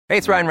Hey,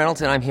 it's Ryan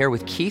Reynolds, and I'm here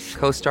with Keith,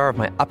 co-star of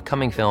my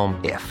upcoming film,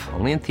 If,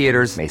 only in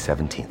theaters May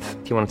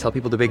 17th. Do you want to tell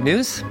people the big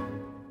news?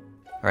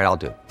 All right, I'll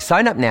do it.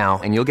 Sign up now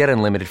and you'll get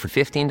unlimited for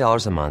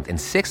 $15 a month and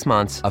 6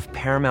 months of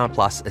Paramount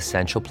Plus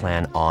Essential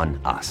Plan on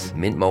us.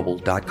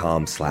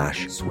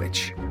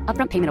 MintMobile.com/switch.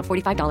 Upfront payment of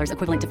 $45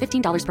 equivalent to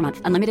 $15 per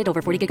month. Unlimited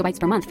over 40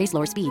 gigabytes per month. Face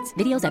lower speeds.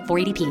 Videos at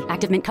 480p.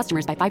 Active Mint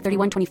customers by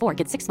 531.24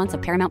 get 6 months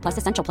of Paramount Plus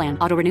Essential Plan.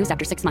 Auto renews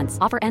after 6 months.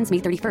 Offer ends May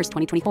 31st,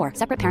 2024.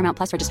 Separate Paramount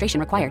Plus registration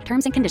required.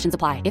 Terms and conditions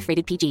apply if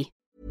rated PG.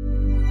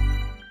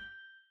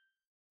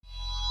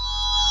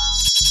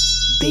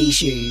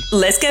 Bijou.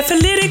 Let's get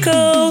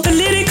political.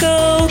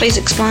 Please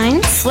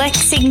explain.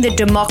 Flexing the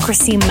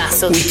democracy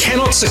muscle. We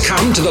cannot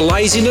succumb to the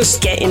laziness.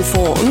 Get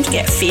informed,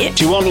 get fit.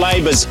 Do you want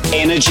Labor's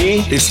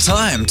energy? It's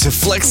time to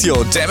flex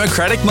your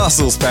democratic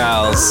muscles,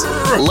 pals.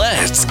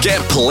 Let's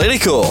get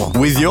political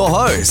with your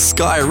hosts,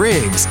 Sky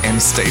Riggs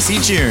and Stacey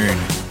June.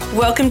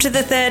 Welcome to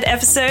the third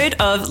episode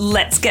of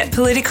Let's Get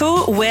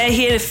Political. We're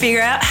here to figure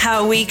out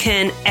how we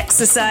can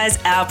exercise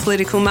our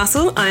political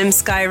muscle. I'm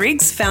Sky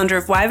Riggs, founder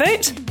of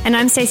YVote. And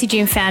I'm Stacey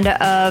June, founder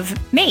of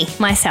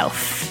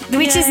myself.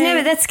 Which is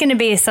that's going to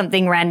be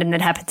something random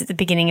that happens at the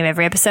beginning of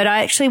every episode.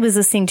 I actually was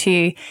listening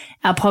to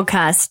our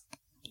podcast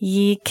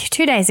 2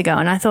 days ago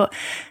and I thought,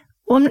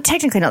 well, I'm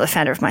technically not the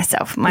founder of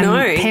myself. My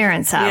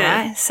parents are,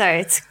 right? So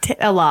it's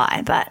a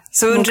lie, but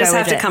so we'll just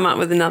have to come up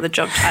with another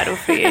job title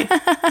for you.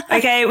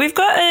 Okay, we've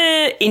got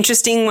an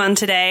interesting one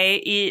today.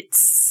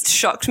 It's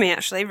shocked me,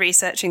 actually,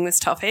 researching this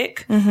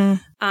topic.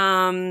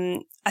 Mm-hmm.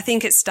 I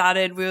think it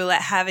started, we were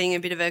like having a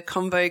bit of a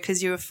convo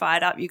because you were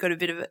fired up. You got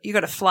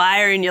a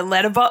flyer in your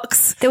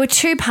letterbox. There were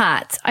two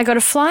parts. I got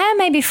a flyer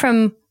maybe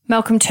from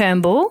Malcolm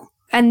Turnbull,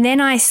 and then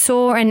I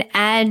saw an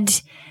ad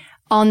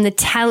on the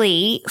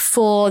tally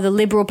for the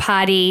Liberal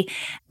Party,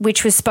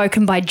 which was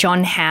spoken by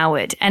John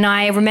Howard. And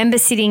I remember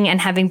sitting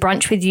and having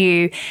brunch with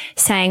you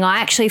saying, I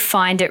actually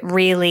find it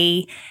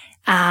really,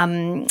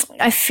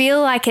 I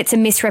feel like it's a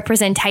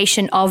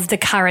misrepresentation of the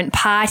current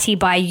party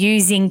by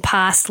using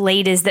past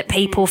leaders that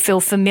people feel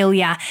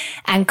familiar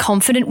and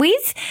confident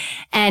with.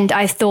 And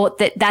I thought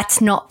that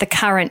that's not the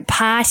current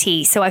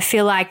party. So I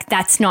feel like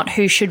that's not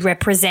who should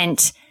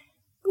represent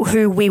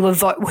who we will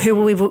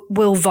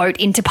vote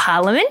into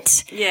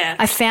Parliament. Yeah.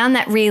 I found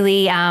that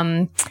really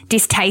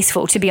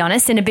distasteful, to be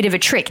honest, and a bit of a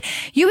trick.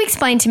 You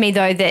explained to me,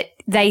 though, that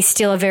they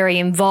still are very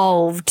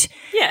involved,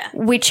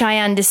 which I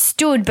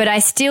understood, but I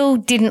still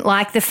didn't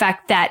like the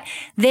fact that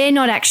they're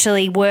not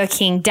actually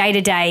working day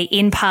to day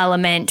in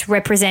Parliament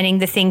representing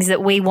the things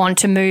that we want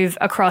to move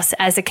across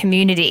as a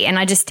community. And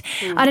I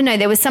don't know,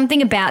 there was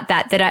something about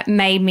that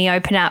made me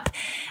open up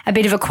a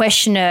bit of a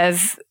question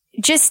of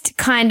just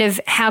kind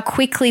of how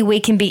quickly we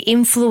can be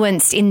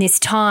influenced in this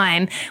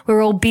time.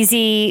 We're all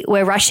busy.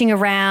 We're rushing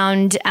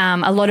around.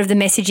 A lot of the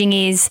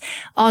messaging is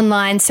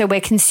online, so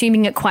we're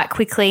consuming it quite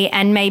quickly.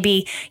 And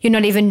maybe you're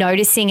not even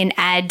noticing an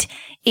ad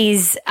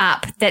is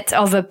up that's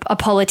of a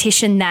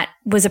politician that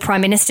was a prime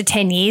minister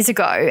 10 years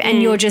ago,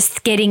 and you're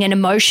just getting an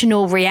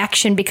emotional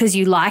reaction because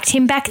you liked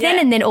him back then.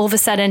 And then all of a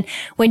sudden,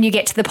 when you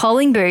get to the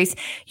polling booth,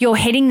 you're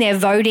heading there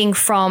voting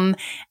from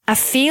a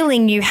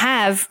feeling you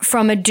have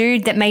from a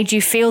dude that made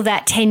you feel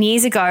that 10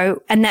 years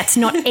ago, and that's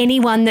not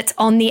anyone that's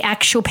on the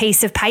actual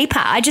piece of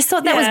paper. I just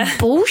thought that was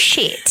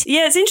bullshit.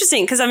 Yeah, it's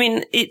interesting because, I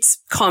mean, it's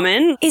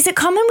common. Is it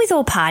common with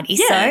all parties,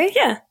 though?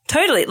 Yeah,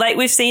 totally. Like,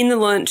 we've seen the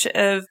launch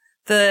of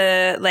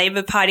the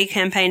Labor Party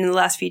campaign in the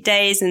last few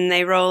days, and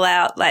they roll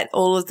out like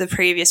all of the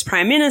previous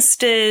prime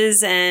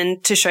ministers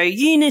and to show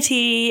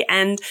unity.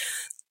 And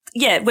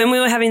when we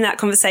were having that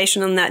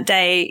conversation on that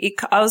day,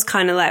 I was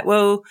kind of like,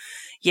 well,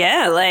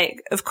 yeah,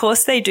 like, of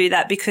course they do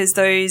that because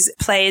those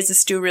players are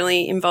still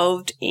really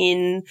involved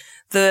in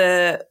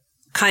the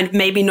kind of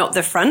maybe not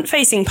the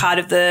front-facing part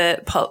of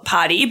the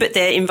party, but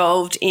they're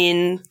involved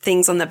in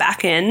things on the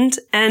back end.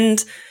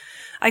 And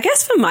I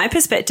guess from my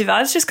perspective, I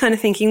was just kind of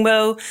thinking,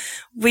 well,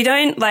 we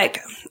don't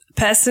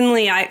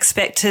personally, I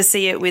expect to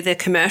see it with a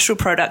commercial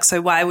product.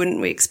 So why wouldn't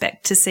we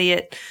expect to see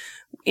it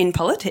in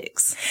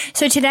politics?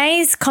 So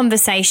today's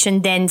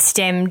conversation then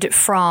stemmed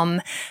from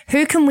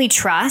who can we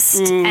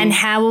trust and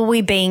how are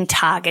we being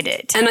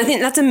targeted? And I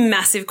think that's a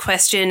massive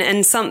question,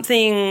 and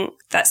something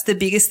that's the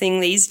biggest thing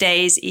these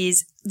days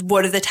is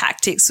what are the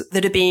tactics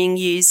that are being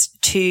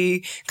used to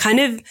kind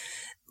of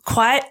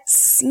quite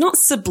not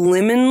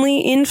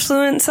subliminally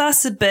influence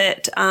us,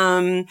 but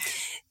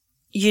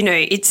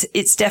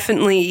it's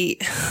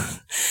definitely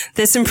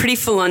there's some pretty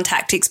full-on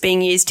tactics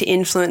being used to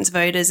influence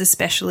voters,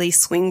 especially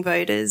swing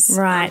voters,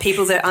 right?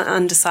 People that are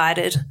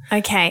undecided.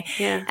 Okay,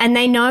 yeah, and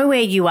they know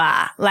where you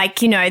are. Like,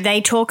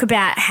 they talk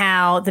about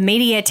how the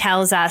media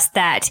tells us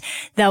that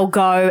they'll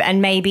go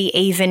and maybe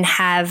even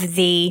have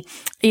the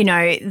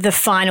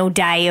final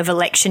day of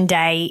election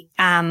day,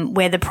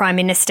 where the Prime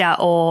Minister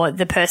or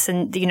the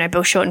person,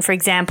 Bill Shorten, for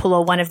example,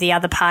 or one of the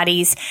other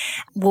parties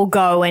will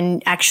go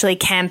and actually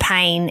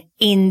campaign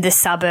in the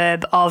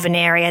suburb of an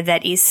area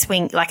that is a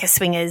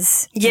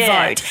swingers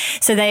vote.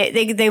 So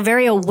they're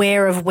very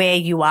aware of where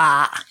you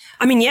are.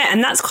 I mean, yeah,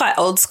 and that's quite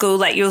old school.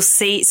 Like you'll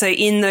see, so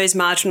in those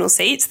marginal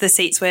seats, the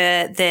seats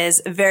where there's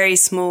a very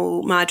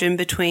small margin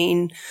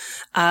between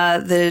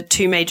the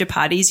two major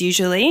parties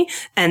usually,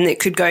 and it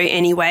could go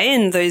any way,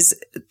 and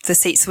the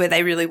seats where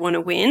they really want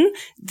to win,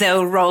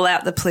 they'll roll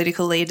out the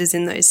political leaders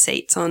in those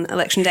seats on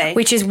election day.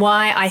 Which is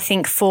why I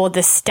think for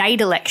the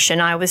state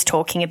election I was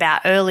talking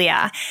about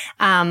earlier,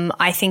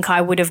 I think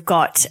I would have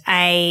got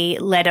a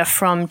letter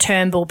from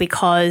Turnbull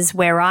because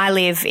where I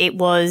live, it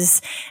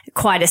was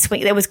quite a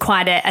swing. There was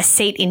quite a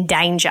seat in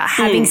danger.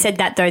 Having said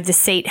that, though, the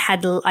seat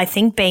had, I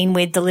think, been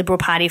with the Liberal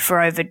Party for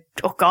over,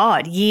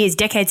 years,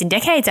 decades and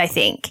decades, I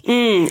think.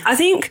 I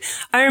think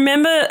I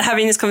remember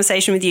having this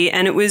conversation with you,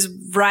 and it was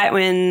right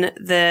when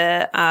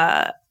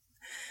the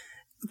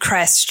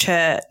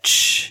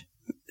Christchurch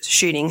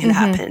shooting had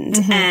happened,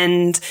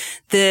 and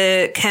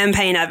the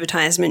campaign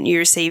advertisement you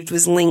received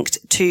was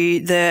linked to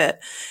the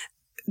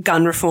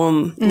gun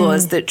reform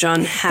laws that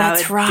John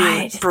Howard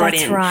brought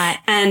in. Right.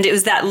 And it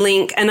was that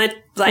link, and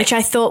which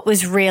I thought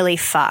was really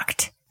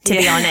fucked, to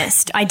be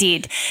honest. I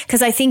did,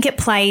 because I think it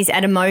plays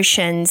at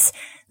emotions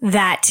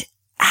that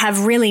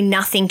have really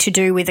nothing to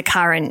do with the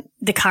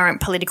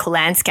current political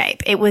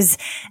landscape. It was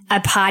a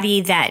party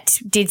that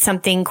did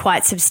something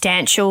quite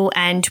substantial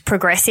and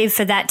progressive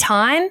for that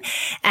time,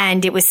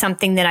 and it was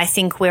something that I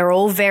think we're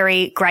all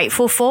very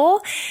grateful for.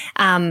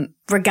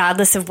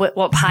 Regardless of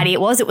what party it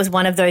was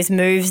one of those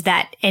moves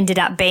that ended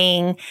up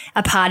being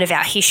a part of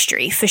our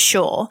history for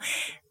sure.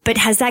 But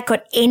has that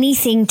got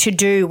anything to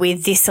do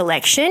with this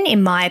election,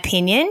 in my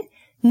opinion?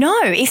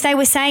 No. If they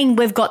were saying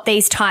we've got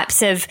these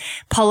types of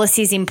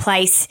policies in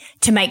place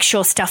to make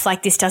sure stuff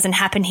like this doesn't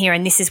happen here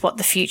and this is what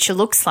the future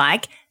looks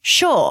like,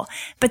 sure.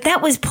 But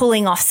that was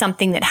pulling off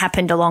something that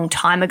happened a long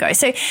time ago.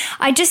 So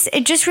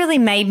it just really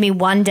made me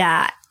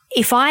wonder,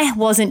 if I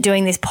wasn't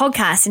doing this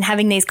podcast and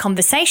having these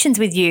conversations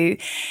with you,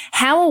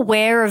 how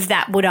aware of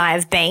that would I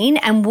have been?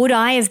 And would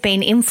I have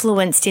been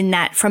influenced in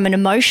that from an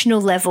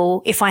emotional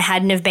level if I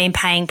hadn't have been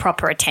paying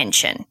proper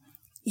attention?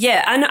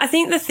 Yeah, and I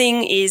think the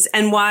thing is,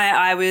 and why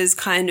I was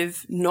kind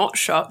of not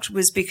shocked,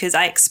 was because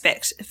I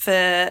expect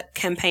for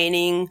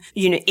campaigning,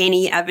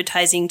 any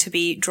advertising to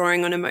be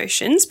drawing on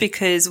emotions,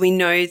 because we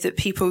know that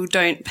people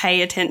don't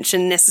pay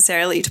attention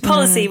necessarily to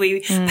policy.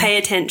 We pay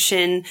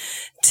attention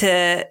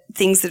to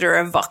things that are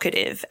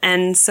evocative.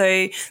 And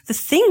so the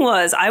thing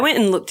was, I went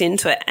and looked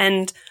into it,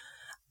 and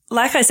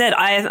like I said,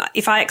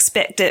 if I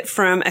expect it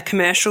from a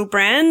commercial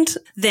brand,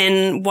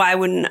 then why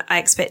wouldn't I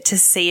expect to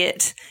see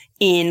it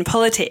in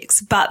politics?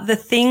 But the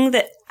thing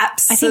that I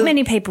think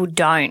many people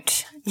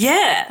don't.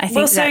 Yeah. I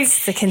think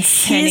that's the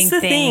concerning thing. Here's the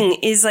thing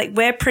is, like,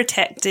 we're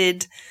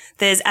protected.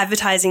 There's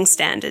advertising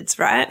standards,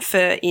 right,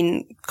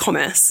 in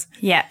commerce.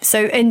 Yeah.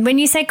 So, and when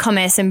you say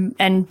commerce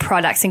and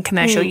products and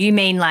commercial, you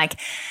mean like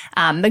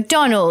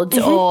McDonald's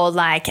or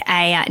like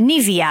a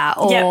Nivea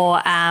or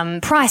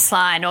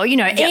Priceline or,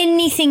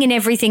 anything and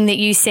everything that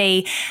you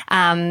see,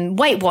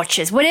 Weight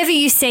Watchers, whatever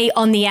you see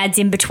on the ads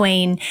in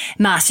between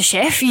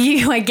MasterChef,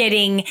 you are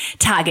getting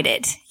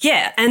targeted.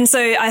 Yeah. And so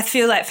I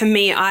feel like for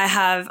me,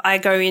 I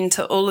go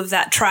into all of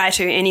that, try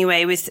to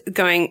anyway, with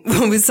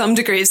some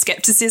degree of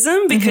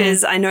skepticism,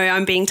 because I know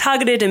I'm being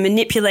targeted and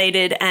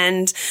manipulated,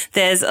 and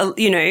there's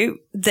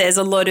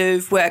a lot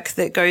of work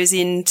that goes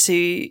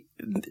into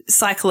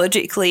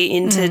psychologically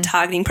into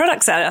targeting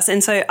products at us.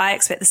 And so I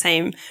expect the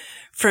same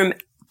from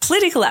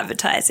political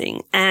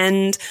advertising.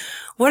 And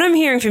what I'm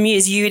hearing from you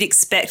is you would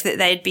expect that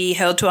they'd be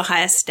held to a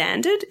higher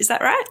standard. Is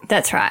that right?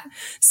 That's right.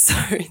 So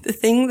the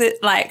thing that,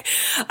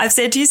 I've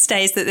said to you,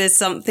 Stace, that there's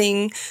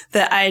something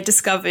that I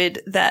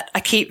discovered that I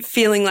keep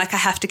feeling like I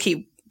have to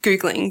keep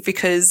Googling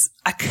because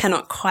I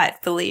cannot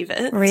quite believe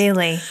it.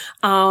 Really?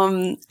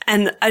 And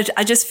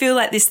I just feel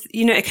like this,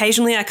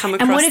 occasionally I come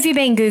across. And what have you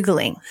been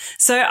Googling?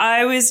 So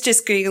I was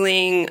just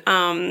Googling,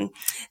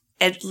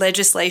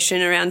 legislation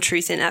around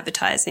truth in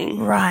advertising.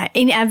 Right.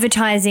 In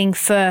advertising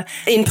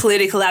in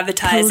political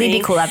advertising.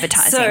 Political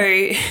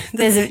advertising.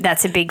 So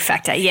that's a big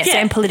factor. Yes. Yeah. So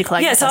in political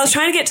advertising. Yeah. So I was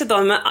trying to get to the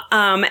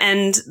bottom,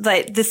 and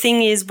the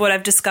thing is, what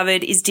I've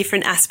discovered is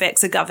different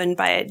aspects are governed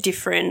by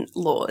different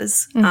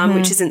laws,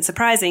 which isn't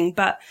surprising.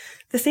 But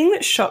the thing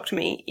that shocked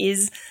me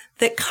is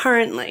that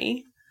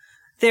currently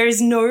there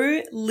is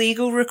no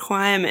legal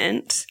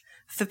requirement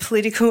for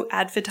political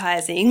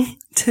advertising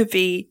to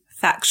be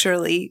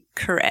factually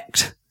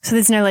correct. So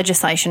there's no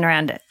legislation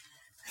around it?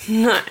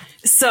 No.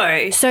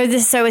 So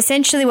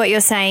essentially what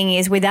you're saying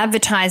is, with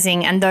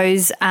advertising and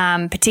those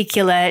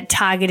particular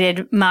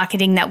targeted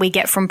marketing that we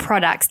get from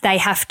products, they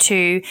have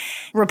to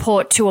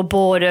report to a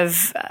board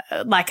of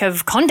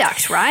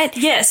conduct, right?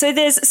 Yeah. So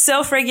there's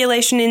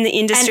self-regulation in the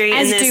industry,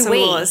 and there's some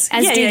laws.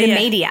 As do the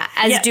media,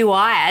 as do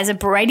I, as a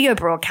radio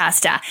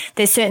broadcaster.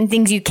 There's certain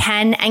things you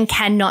can and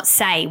cannot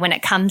say when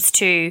it comes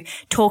to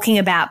talking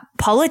about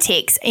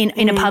politics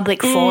in a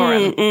public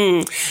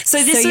forum. So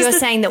you're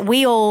saying that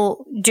we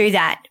all do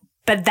that,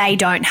 but they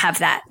don't have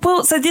that.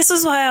 Well, so this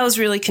is why I was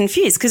really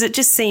confused, because it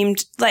just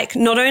seemed like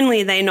not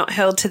only are they not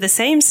held to the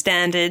same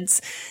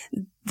standards,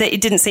 that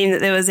it didn't seem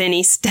that there was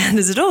any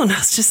standards at all. And I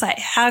was just like,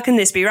 how can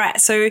this be right?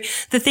 So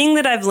the thing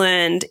that I've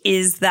learned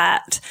is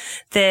that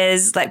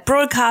there's like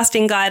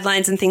broadcasting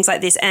guidelines and things like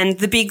this. And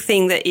the big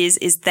thing that is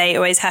they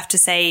always have to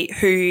say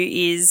who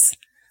is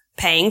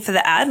paying for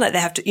the ad. Like they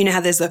have to, you know how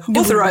there's the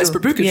authorized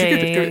for bookers.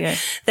 Yeah.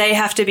 They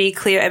have to be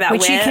clear about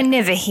which where. you can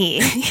never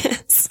hear.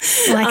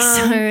 Yes. Like,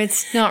 so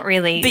it's not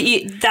really.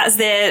 But that's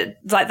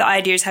like the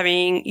idea is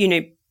having, you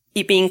know,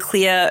 it being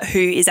clear who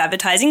is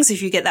advertising. So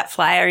if you get that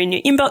flyer in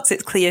your inbox,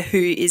 it's clear who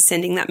is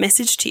sending that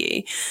message to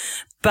you.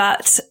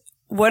 But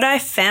what I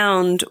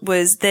found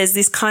was there's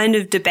this kind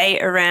of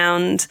debate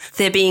around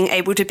there being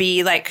able to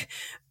be like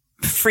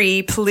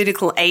free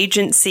political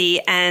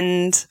agency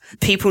and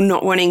people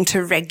not wanting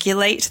to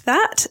regulate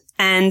that.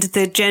 And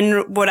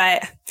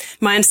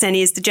my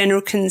understanding is the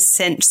general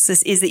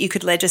consensus is that you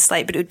could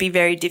legislate, but it would be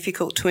very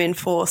difficult to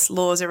enforce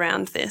laws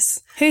around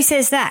this. Who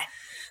says that?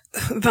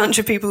 A bunch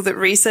of people that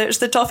research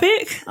the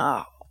topic.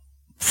 Oh,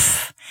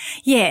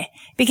 yeah,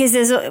 because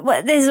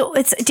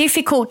it's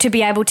difficult to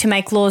be able to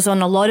make laws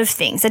on a lot of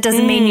things. That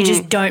doesn't mean you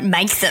just don't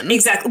make them.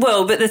 Exactly.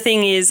 Well, but the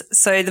thing is,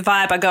 so the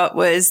vibe I got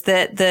was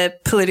that the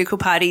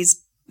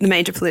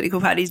major political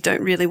parties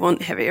don't really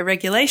want heavier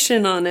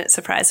regulation on it.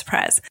 Surprise,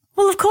 surprise.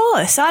 Well, of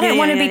course. I don't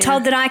want to be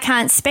told that I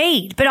can't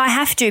speed, but I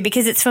have to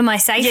because it's for my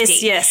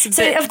safety. Yes.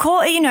 So, of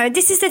course, you know,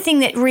 this is the thing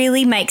that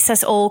really makes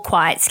us all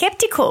quite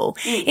skeptical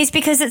is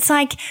because it's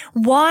like,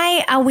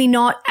 why are we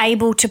not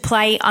able to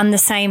play on the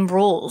same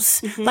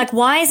rules? Mm-hmm. Like,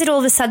 why is it all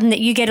of a sudden that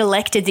you get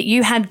elected that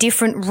you have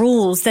different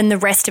rules than the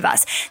rest of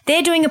us?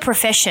 They're doing a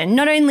profession,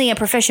 not only a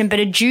profession, but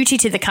a duty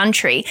to the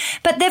country,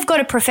 but they've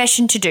got a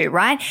profession to do,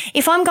 right?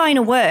 If I'm going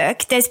to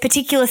work, there's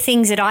particular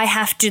things that I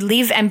have to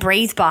live and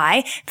breathe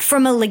by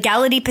from a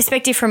legality perspective,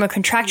 from a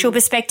contractual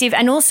perspective,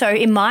 and also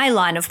in my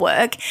line of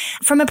work,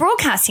 from a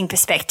broadcasting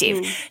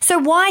perspective. So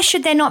why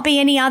should there not be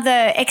any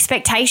other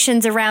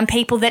expectations around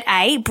people that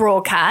A,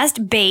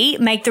 broadcast, B,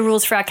 make the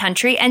rules for our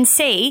country, and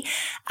C,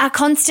 are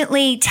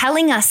constantly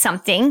telling us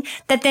something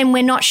that then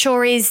we're not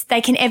sure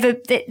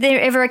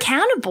they're ever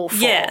accountable for?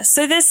 Yeah.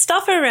 So there's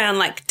stuff around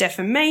like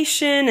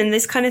defamation and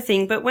this kind of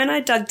thing. But when I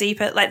dug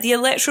deeper, like the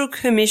Electoral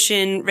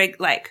Commission,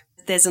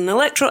 there's an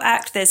Electoral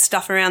Act, there's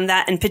stuff around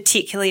that, and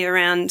particularly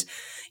around,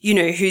 you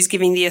know, who's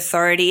giving the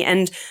authority.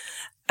 And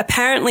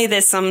apparently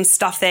there's some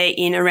stuff there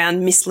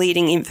around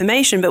misleading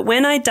information. But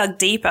when I dug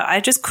deeper, I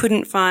just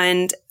couldn't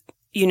find,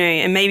 you know,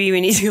 and maybe we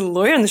need to get a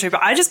lawyer on the show,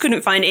 but I just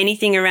couldn't find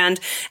anything around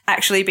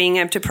actually being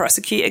able to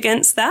prosecute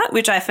against that,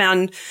 which I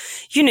found,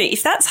 you know,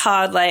 if that's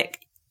hard, like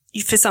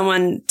for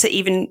someone to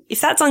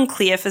if that's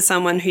unclear for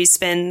someone who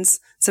spends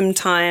some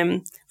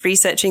time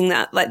researching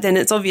that, like then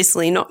it's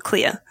obviously not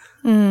clear.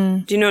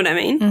 Do you know what I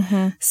mean?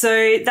 Mm-hmm.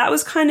 So that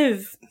was kind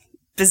of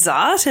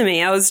bizarre to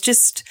me. I was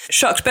just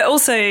shocked. But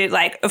also,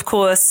 like, of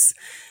course,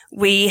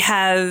 we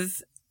have,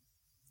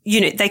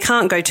 you know, they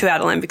can't go too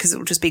out of line because it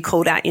will just be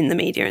called out in the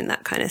media and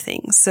that kind of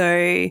thing.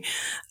 So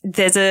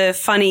there's the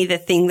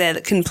thing there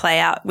that can play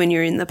out when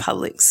you're in the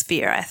public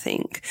sphere, I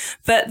think.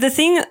 But the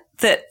thing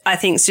that I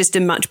think is just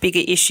a much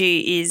bigger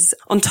issue is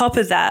on top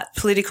of that,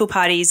 political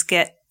parties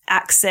get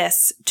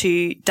access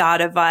to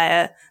data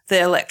via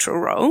the electoral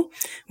roll,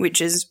 which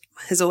has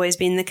always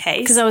been the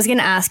case. Because I was going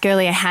to ask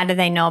earlier, how do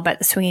they know about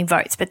the swinging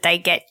votes, but they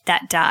get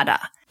that data?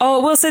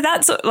 Oh, well, so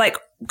that's like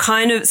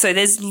so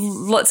there's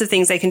lots of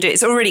things they can do.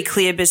 It's already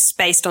clear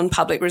based on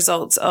public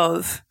results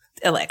of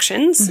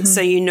elections. Mm-hmm.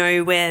 So you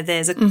know where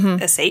there's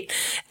a seat.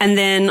 And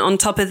then on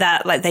top of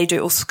that, like they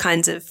do all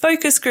kinds of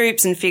focus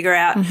groups and figure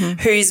out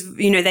who's,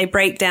 you know, they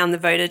break down the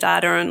voter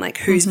data on like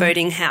who's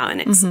voting how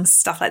and it's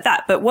stuff like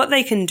that. But what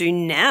they can do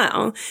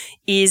now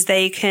is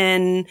they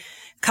can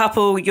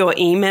couple your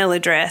email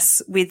address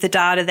with the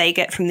data they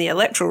get from the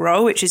electoral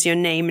roll, which is your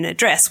name and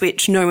address,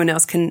 which no one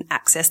else can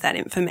access that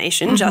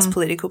information, just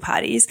political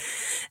parties,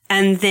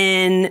 and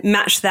then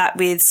match that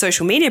with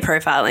social media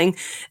profiling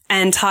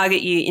and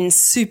target you in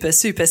super,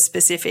 super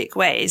specific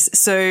ways.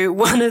 So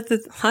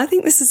I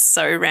think this is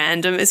so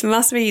random. It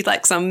must be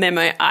like some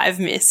memo I've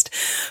missed.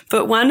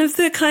 But one of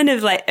the kind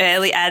of like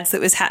early ads that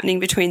was happening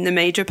between the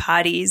major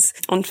parties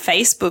on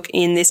Facebook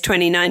in this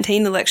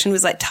 2019 election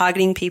was like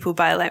targeting people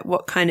by like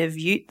what kind of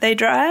ute they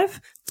drive.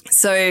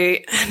 So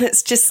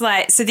it's just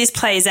like, so this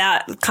plays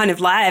out kind of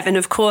live. And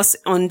of course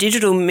on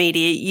digital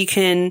media,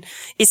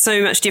 it's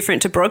so much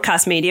different to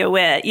broadcast media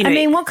where, you know. I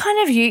mean, what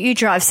kind of ute you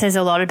drive says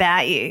a lot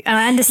about you. And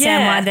I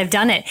understand why they've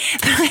done it.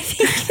 But I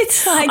think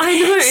it's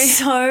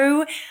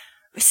like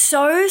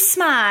so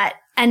smart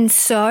and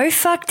so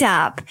fucked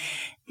up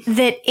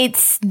that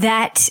it's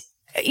that,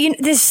 you know,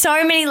 there's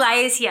so many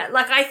layers here.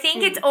 Like I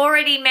think it's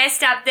already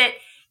messed up that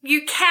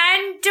you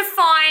can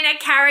define a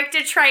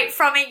character trait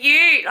from a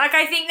ute. Like,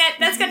 I think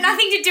that's got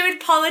nothing to do with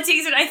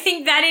politics, but I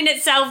think that in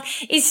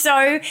itself is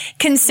so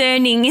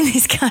concerning in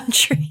this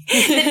country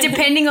that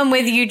depending on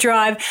whether you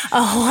drive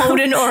a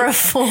Holden or a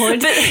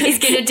Ford is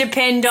going to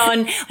depend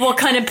on what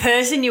kind of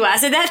person you are.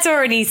 So that's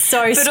already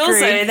so screwed. But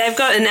also, they've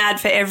got an ad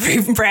for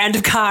every brand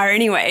of car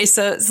anyway,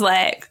 so it's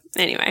like,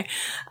 anyway.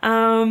 So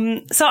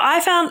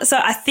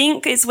I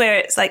think it's where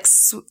it's like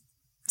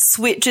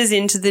switches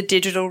into the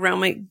digital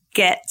realm, it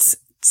gets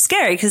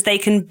scary because they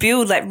can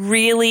build like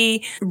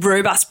really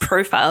robust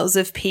profiles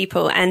of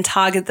people and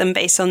target them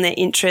based on their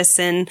interests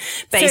and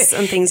based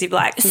on things you've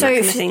liked. And that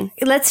kind of thing.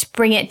 Let's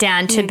bring it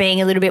down to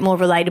being a little bit more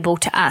relatable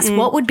to us.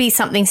 What would be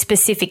something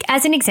specific?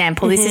 As an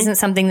example, this isn't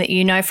something that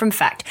you know from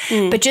fact,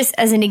 but just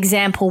as an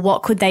example,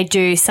 what could they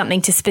do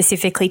something to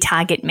specifically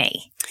target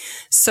me?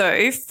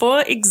 So,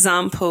 for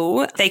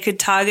example, they could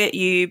target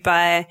you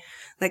by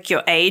like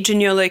your age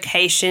and your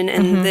location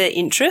and the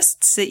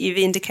interests that you've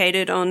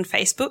indicated on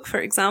Facebook, for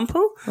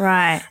example.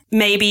 Right.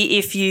 Maybe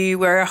if you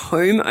were a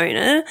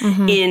homeowner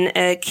in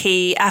a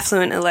key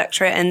affluent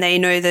electorate and they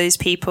know those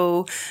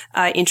people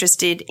are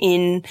interested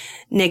in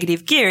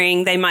negative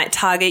gearing, they might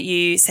target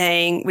you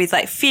saying with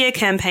like fear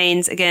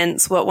campaigns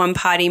against what one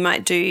party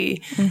might do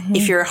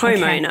if you're a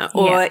homeowner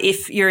or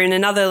if you're in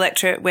another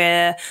electorate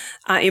where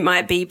it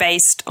might be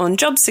based on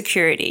job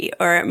security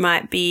or it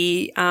might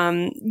be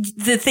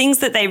the things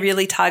that they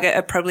really target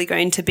are probably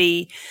going to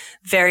be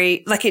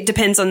very, like it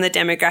depends on the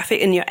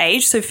demographic and your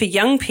age. So for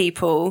young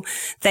people,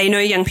 they know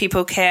young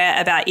people care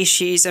about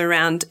issues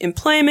around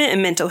employment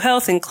and mental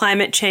health and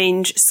climate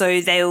change. So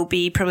they'll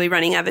be probably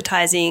running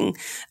advertising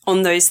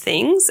on those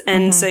things.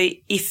 And so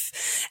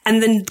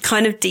and then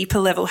kind of deeper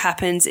level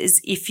happens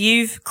is if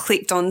you've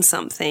clicked on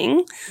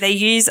something, they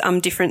use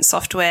different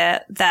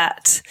software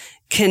that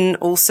can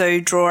also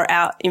draw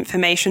out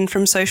information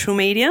from social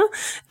media.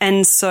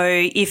 And so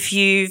if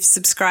you've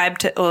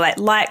subscribed to or like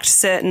liked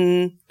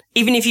certain,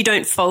 even if you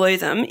don't follow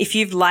them, if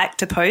you've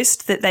liked a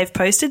post that they've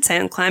posted, say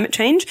on climate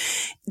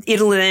change,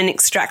 it'll then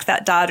extract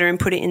that data and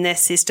put it in their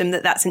system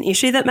that that's an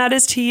issue that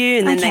matters to you,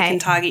 and then they can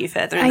target you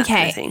further and that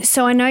kind of thing.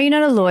 So I know you're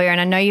not a lawyer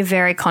and I know you're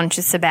very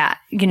conscious about,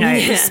 you know,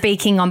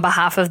 speaking on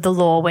behalf of the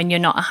law when you're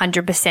not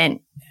 100%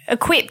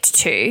 equipped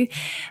to,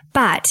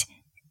 but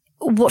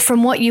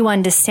from what you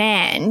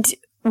understand,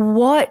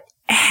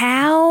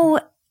 how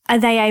are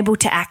they able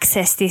to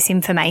access this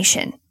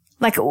information?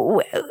 Like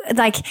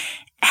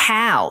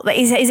how?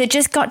 Is it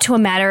just got to a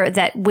matter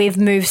that we've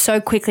moved so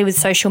quickly with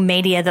social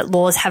media that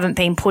laws haven't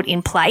been put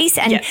in place?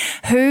 And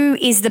who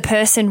is the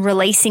person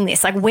releasing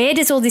this? Like, where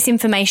does all this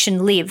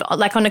information live?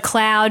 Like on a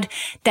cloud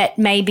that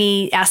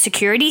maybe our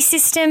security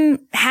system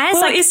has?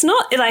 Well, it's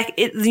not like,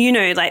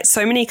 like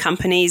so many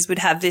companies would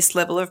have this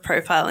level of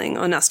profiling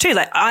on us too.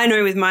 Like I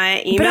know with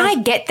my email. But I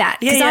get that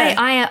because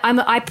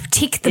I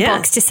tick the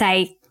box to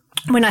say,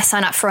 when I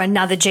sign up for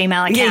another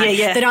Gmail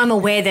account, that I'm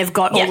aware they've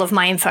got all of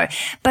my info.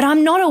 But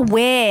I'm not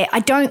aware,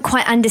 I don't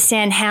quite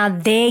understand how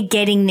they're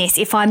getting this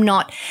if I'm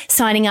not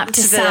signing up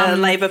to the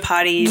Labor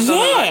Party.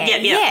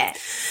 Yeah.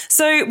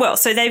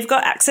 So they've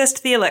got access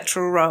to the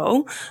electoral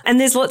roll,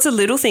 and there's lots of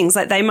little things,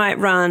 like they might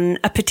run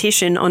a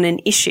petition on an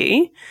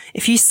issue.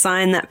 If you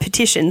sign that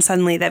petition,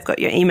 suddenly they've got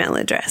your email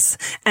address,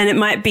 and it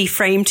might be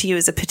framed to you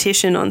as a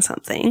petition on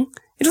something.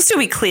 It'll still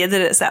be clear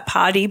that it's that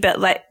party, but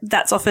like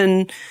that's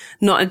often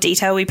not a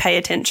detail we pay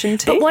attention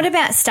to. But what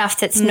about stuff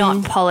that's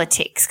not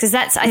politics? Because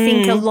that's, I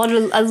think,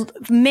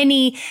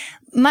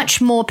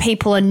 much more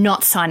people are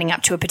not signing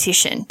up to a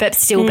petition, but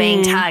still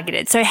being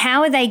targeted. So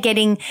how do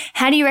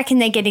you reckon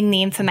they're getting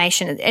the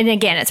information? And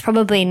again, it's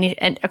probably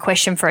a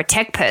question for a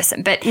tech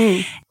person, but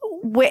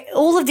where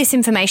all of this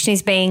information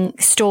is being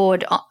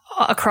stored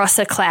across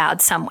a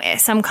cloud somewhere,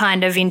 some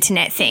kind of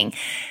internet thing.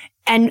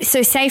 And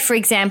so say, for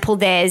example,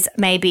 there's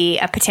maybe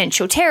a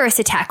potential terrorist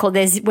attack or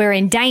we're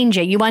in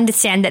danger. You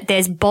understand that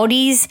there's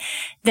bodies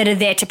that are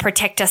there to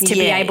protect us to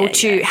be able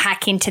to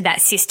hack into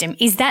that system.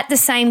 Is that the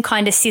same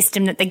kind of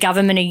system that the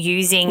government are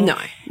using? No.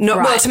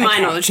 Well, to my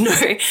knowledge, no.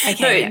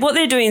 What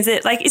they're doing is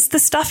it's the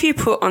stuff you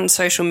put on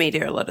social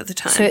media a lot of the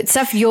time. So it's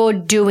stuff you're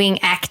doing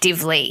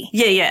actively.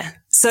 Yeah.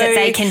 So that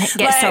they can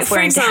get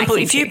software into. For example,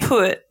 if you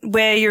put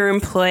where you're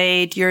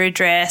employed, your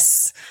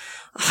address,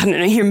 I don't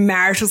know, your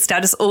marital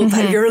status, all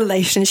that, your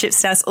relationship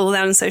status, all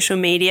that on social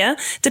media,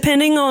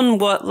 depending on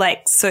what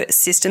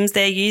systems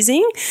they're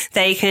using,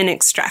 they can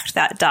extract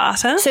that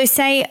data. So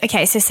say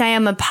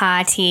I'm a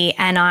party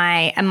and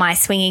I am my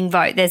swinging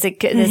vote. There's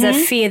a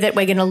fear that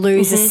we're going to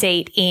lose a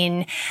seat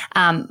in,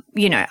 I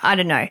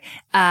don't know,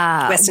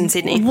 Western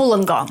Sydney,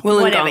 Wollongong,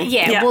 whatever.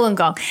 Yeah,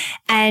 Wollongong.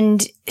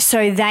 And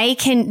so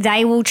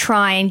they will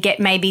try and get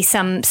maybe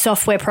some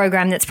software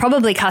program that's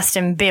probably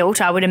custom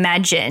built, I would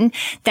imagine,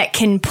 that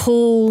can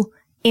pull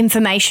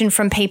information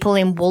from people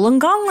in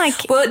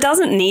Wollongong. Well, it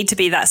doesn't need to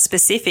be that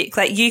specific.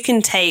 Like you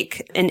can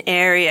take an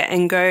area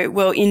and go,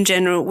 well, in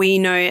general, we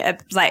know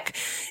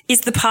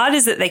it's the part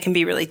is that they can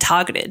be really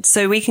targeted.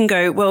 So we can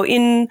go, well,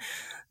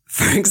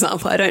 for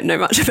example, I don't know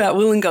much about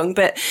Wollongong,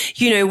 but,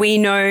 we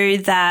know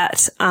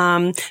that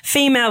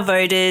female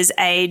voters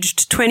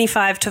aged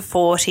 25 to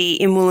 40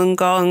 in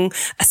Wollongong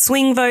are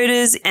swing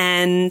voters,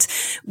 and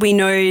we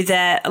know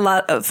that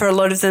for a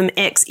lot of them,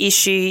 X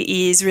issue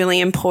is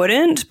really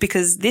important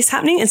because this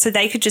happening, and so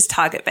they could just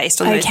target based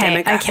on those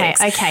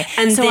demographics. Okay.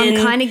 And so I'm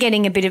kind of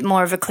getting a bit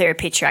more of a clearer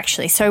picture,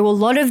 actually. So a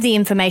lot of the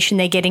information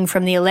they're getting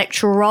from the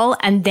electoral roll,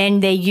 and then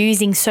they're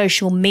using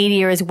social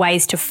media as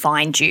ways to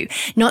find you.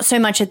 Not so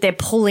much that they're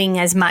pulling pulling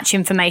as much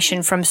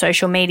information from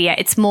social media.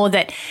 It's more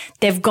that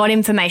they've got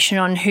information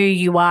on who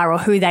you are or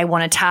who they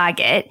want to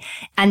target,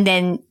 and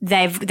then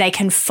they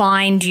can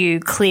find you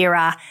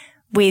clearer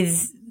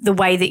with the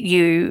way that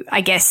you,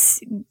 I guess,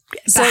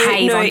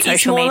 behave on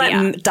social media. It's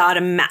more like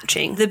data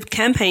matching. The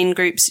campaign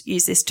groups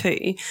use this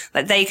too.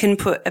 Like they can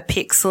put a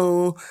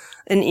pixel,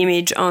 an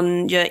image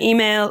on your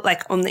email,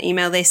 like on the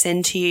email they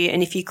send to you.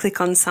 And if you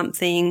click on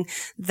something,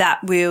 that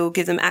will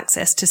give them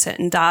access to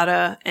certain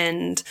data.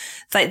 And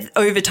like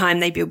over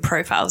time, they build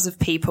profiles of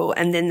people,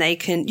 and then they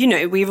can,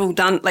 we've all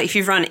done, like if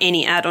you've run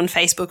any ad on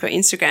Facebook or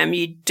Instagram,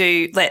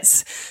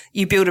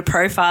 you build a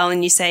profile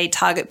and you say,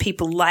 target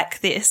people like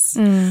this.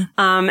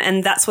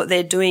 And that's what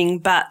they're doing.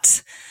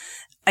 But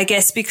I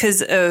guess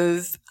because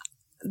of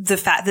the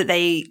fact that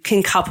they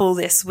can couple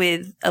this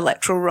with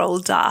electoral roll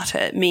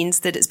data, it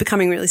means that it's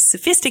becoming really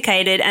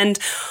sophisticated. And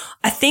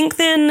I think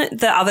then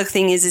the other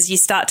thing is you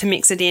start to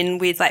mix it in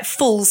with like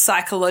full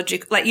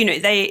psychological, like,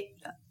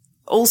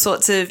 all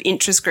sorts of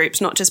interest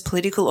groups, not just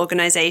political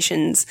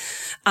organizations,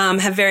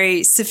 have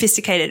very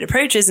sophisticated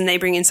approaches, and they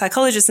bring in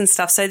psychologists and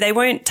stuff. So they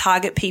won't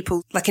target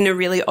people like in a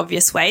really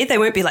obvious way. They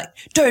won't be like,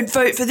 don't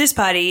vote for this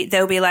party.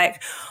 They'll be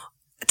like,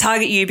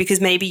 target you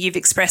because maybe you've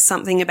expressed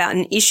something about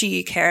an issue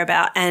you care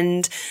about,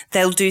 and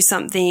they'll do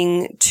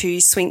something to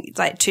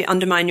to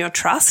undermine your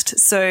trust.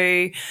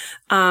 So,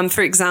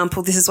 for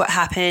example, this is what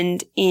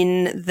happened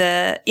in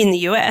the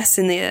US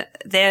in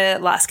their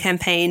last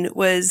campaign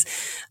was,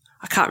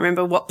 I can't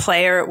remember what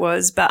player it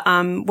was, but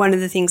one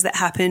of the things that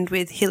happened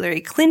with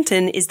Hillary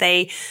Clinton is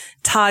they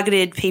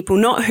targeted people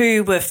not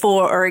who were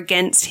for or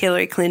against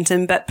Hillary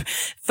Clinton, but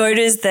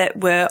voters that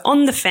were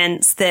on the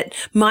fence that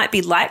might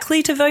be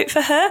likely to vote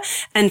for her,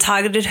 and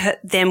targeted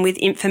them with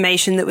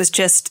information that was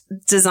just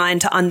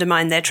designed to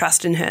undermine their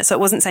trust in her. So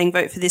it wasn't saying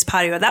vote for this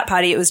party or that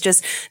party. It was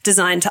just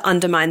designed to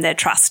undermine their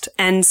trust.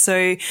 And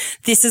so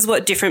this is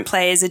what different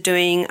players are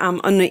doing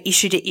on the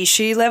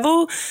issue-to-issue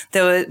level.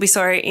 We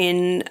saw it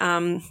in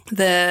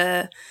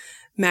the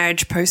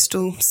Marriage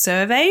Postal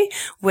Survey,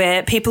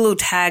 where people will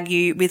tag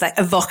you with like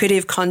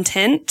evocative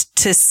content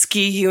to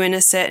skew you in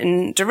a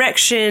certain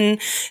direction,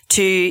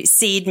 to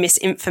seed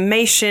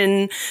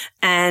misinformation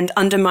and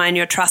undermine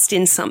your trust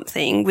in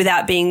something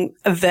without being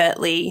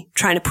overtly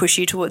trying to push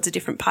you towards a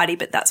different party.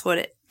 But that's what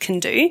it can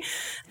do.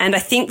 And I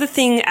think the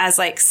thing as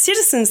like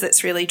citizens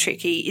that's really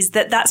tricky is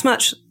that that's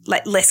much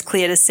like less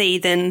clear to see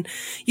than,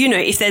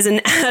 if there's an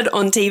ad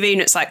on TV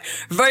and it's like,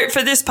 vote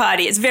for this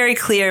party, it's very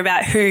clear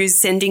about who's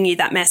sending you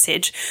that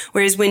message.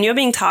 Whereas when you're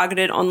being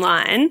targeted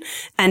online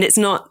and it's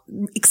not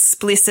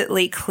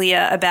explicitly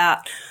clear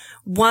about,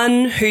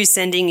 one, who's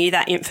sending you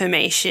that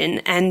information,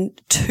 and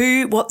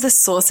two, what the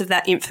source of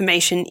that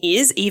information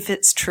is, if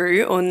it's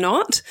true or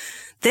not,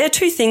 they're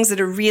two things that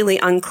are really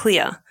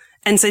unclear.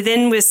 And so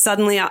then we're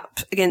suddenly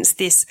up against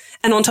this.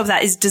 And on top of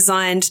that is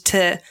designed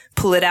to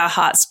pull at our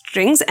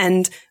heartstrings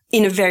and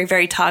in a very,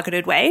 very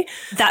targeted way.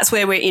 That's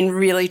where we're in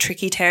really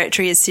tricky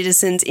territory as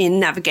citizens in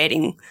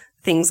navigating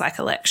things like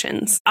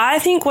elections. I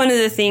think one of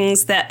the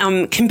things that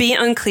can be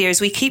unclear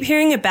is we keep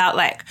hearing about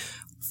like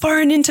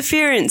foreign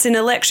interference in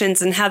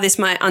elections and how this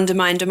might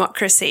undermine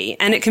democracy.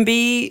 And it can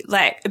be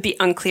like a bit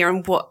unclear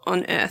on what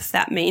on earth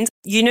that means.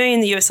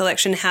 In the US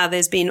election, how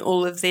there's been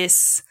all of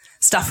this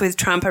stuff with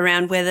Trump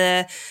around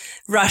whether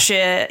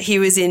Russia, he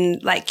was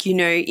in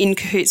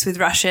cahoots with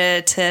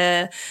Russia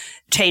to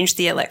change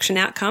the election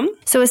outcome.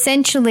 So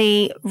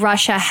essentially,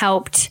 Russia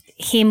helped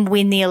him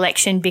win the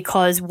election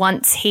because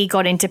once he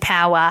got into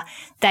power,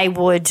 they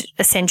would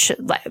essentially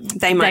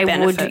they'd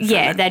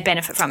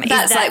benefit from it.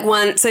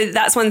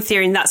 That's one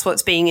theory, and that's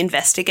what's being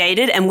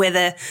investigated, and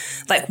whether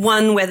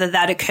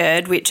that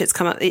occurred, which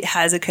it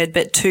has occurred,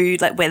 but two,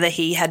 whether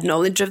he had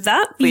knowledge of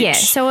that.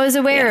 So I was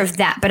aware of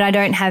that, but I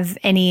don't have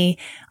any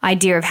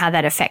idea of how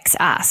that affects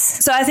us.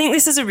 So I think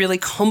this is a really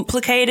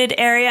complicated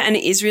area, and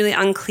it is really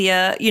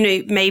unclear.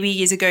 Maybe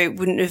years ago it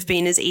wouldn't have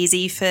been as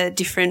easy for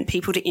different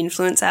people to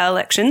influence our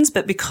elections,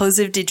 but because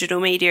of digital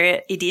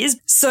media, it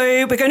is.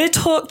 So we're going to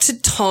talk to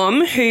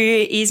Tom, who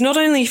is not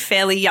only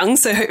fairly young,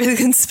 so hopefully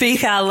can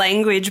speak our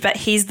language, but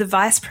he's the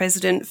Vice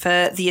President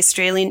for the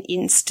Australian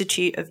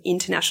Institute of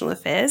International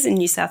Affairs in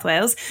New South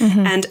Wales,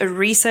 and a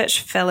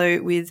research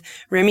fellow with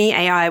Remy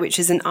AI, which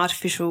is an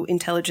artificial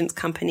intelligence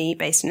company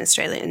based in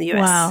Australia and the US.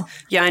 Wow.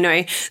 Yeah, I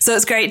know. So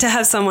it's great to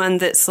have someone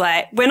that's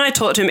like, when I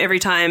talk to him every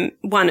time,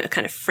 one, it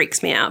kind of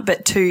freaks me out,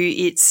 but two,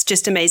 it's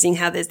just amazing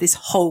how there's this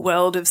whole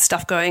world of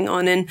stuff going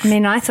on. And I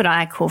mean, I thought I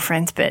had cool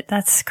friends, but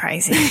that's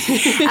crazy.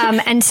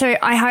 And so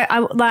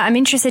I'm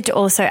interested to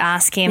also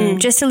ask him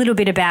just a little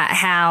bit about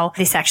how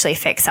this actually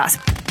affects us.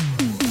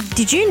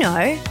 Did you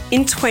know?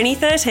 In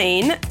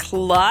 2013,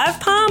 Clive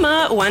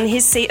Palmer won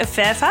his seat of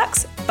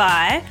Fairfax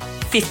by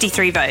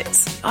 53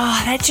 votes.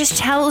 Oh, that just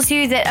tells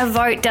you that a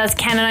vote does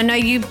count. And I know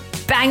you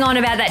bang on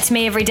about that to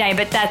me every day,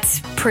 but that's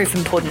proof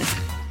and pudding.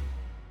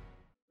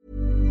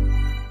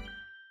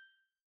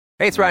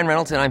 Hey, it's Ryan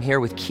Reynolds, and I'm here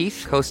with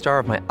Keith, co-star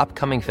of my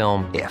upcoming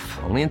film, If,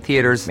 only in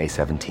theaters May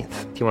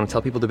 17th. Do you want to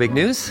tell people the big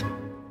news?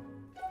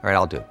 All right,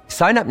 I'll do it.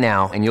 Sign up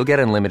now and you'll get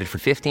unlimited for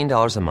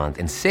 $15 a month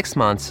and 6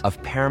 months of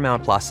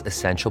Paramount Plus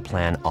Essential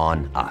Plan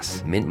on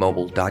us.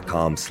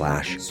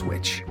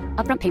 MintMobile.com/switch.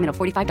 Upfront payment of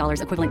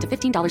 $45 equivalent to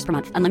 $15 per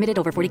month. Unlimited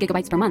over 40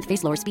 gigabytes per month.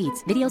 Face lower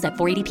speeds. Videos at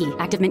 480p.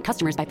 Active Mint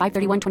customers by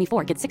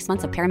 531.24 get 6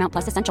 months of Paramount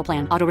Plus Essential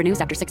Plan. Auto renews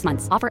after 6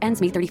 months. Offer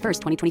ends May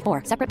 31st,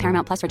 2024. Separate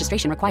Paramount Plus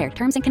registration required.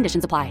 Terms and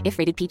conditions apply if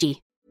rated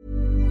PG.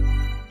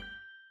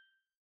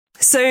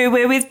 So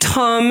we're with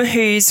Tom,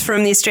 who's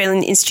from the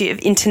Australian Institute of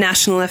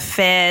International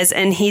Affairs,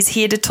 and he's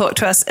here to talk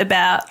to us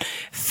about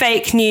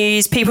fake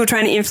news, people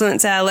trying to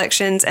influence our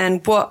elections,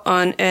 and what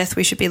on earth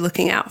we should be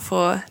looking out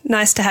for.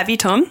 Nice to have you,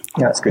 Tom.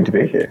 Yeah, it's good to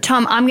be here.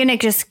 Tom, I'm going to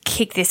just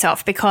kick this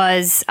off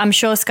because I'm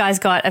sure Sky's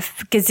got a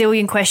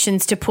gazillion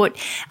questions to put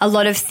a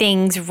lot of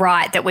things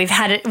right that we've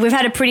had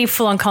a pretty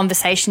full-on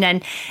conversation,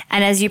 and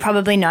as you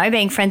probably know,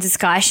 being friends with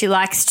Sky, she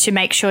likes to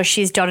make sure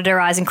she's dotted her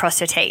I's and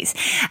crossed her T's.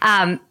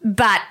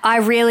 But I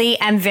really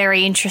am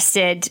very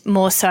interested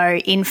more so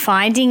in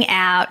finding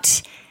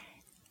out,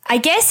 I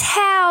guess,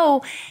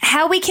 how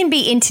we can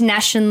be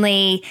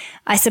internationally,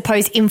 I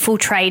suppose,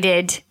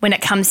 infiltrated when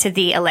it comes to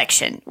the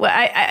election.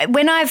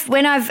 When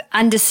I've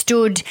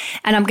understood,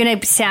 and I'm going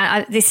to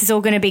sound, this is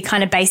all going to be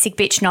kind of basic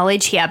bitch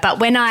knowledge here, but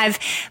when I've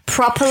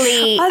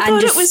properly I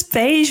thought it was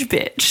beige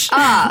bitch.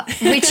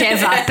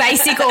 Whichever,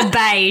 basic or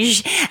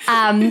beige.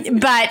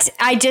 But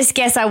I just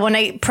guess I want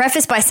to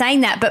preface by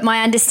saying that, but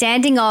my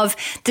understanding of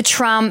the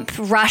Trump,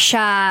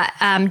 Russia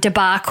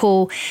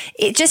debacle,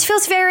 it just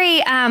feels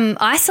very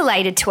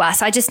isolated to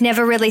us. I just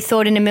never really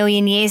thought in a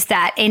million years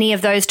that any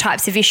of those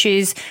types of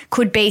issues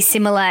could be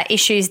similar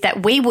issues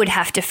that we would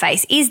have to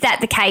face. Is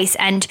that the case?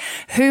 And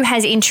who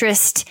has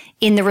interest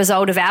in the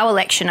result of our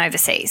election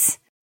overseas?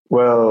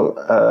 Well,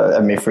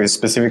 if we're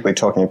specifically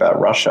talking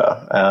about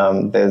Russia,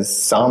 there's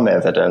some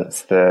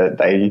evidence that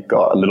they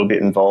got a little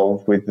bit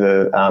involved with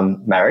the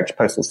marriage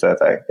postal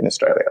survey in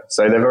Australia.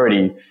 So they've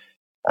already,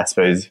 I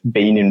suppose,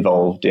 been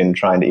involved in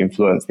trying to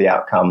influence the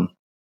outcome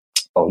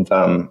of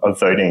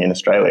voting in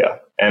Australia.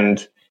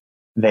 And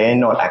they're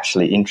not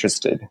actually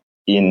interested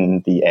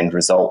in the end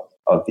result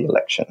of the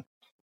election.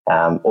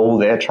 All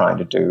they're trying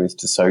to do is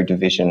to sow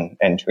division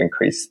and to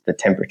increase the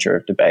temperature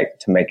of debate,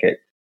 to make it,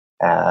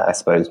 I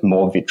suppose,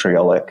 more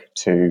vitriolic,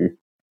 to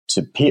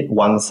pit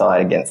one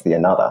side against the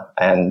another.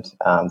 And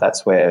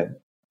that's where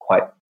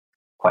quite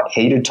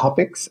heated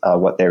topics are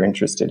what they're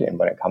interested in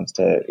when it comes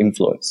to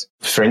influence.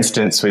 For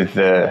instance, with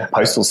the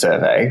postal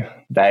survey,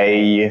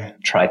 they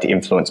tried to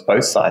influence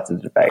both sides of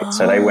the debate.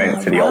 So they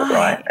went for the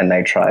alt-right and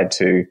they tried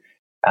to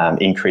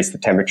increase the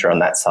temperature on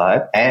that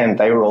side. And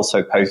they were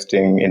also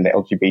posting in the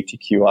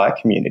LGBTQI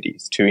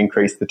communities to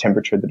increase the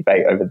temperature of the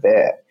debate over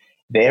there.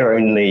 Their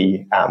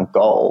only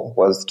goal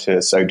was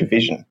to sow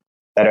division.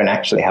 They don't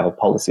actually have a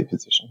policy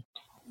position.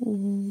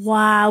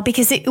 Wow.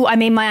 Because,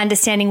 my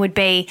understanding would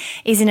be,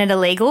 isn't it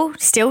illegal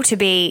still to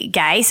be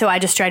gay? So I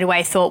just straight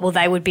away thought, well,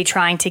 they would be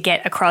trying to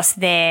get across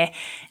their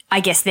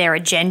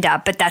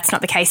agenda, but that's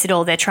not the case at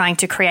all. They're trying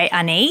to create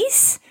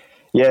unease?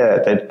 Yeah,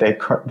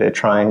 they're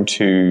trying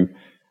to,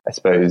 I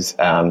suppose,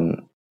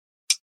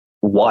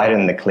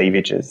 widen the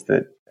cleavages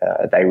that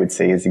they would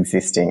see as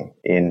existing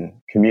in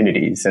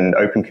communities, and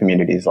open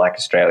communities like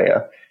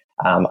Australia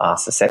are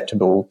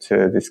susceptible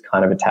to this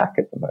kind of attack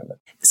at the moment.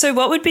 So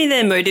what would be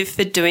their motive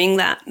for doing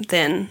that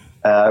then?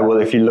 Well,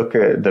 if you look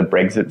at the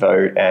Brexit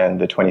vote and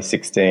the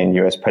 2016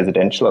 US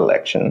presidential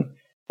election,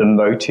 the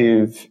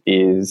motive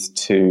is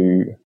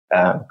to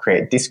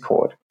create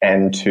discord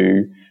and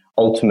to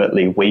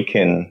ultimately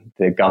weaken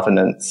the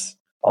governance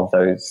of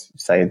those,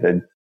 say,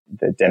 the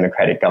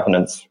democratic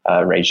governance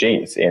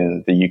regimes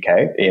in the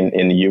UK,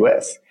 in the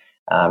US.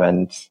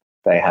 And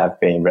they have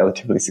been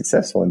relatively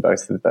successful in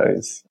both of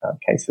those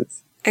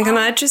cases. And can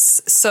I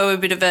just sow a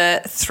bit of a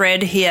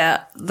thread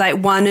here? Like,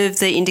 one of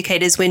the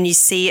indicators when you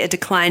see a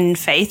decline in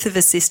faith of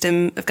a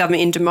system of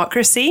government in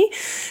democracy,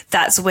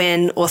 that's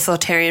when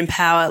authoritarian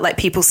power, like,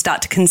 people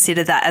start to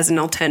consider that as an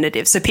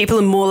alternative. So people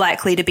are more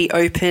likely to be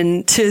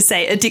open to,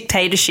 say, a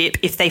dictatorship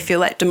if they feel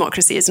like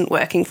democracy isn't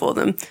working for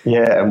them.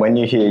 Yeah, and when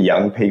you hear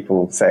young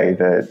people say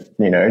that,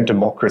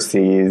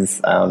 democracy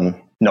is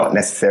not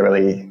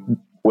necessarily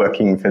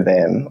working for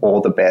them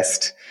or the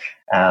best,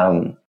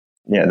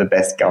 the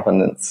best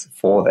governance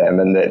for them,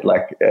 and that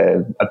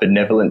a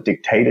benevolent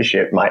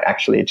dictatorship might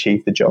actually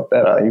achieve the job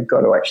better, you've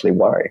got to actually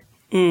worry.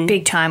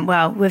 Big time.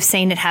 Well, we've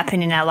seen it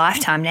happen in our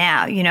lifetime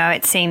now.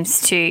 It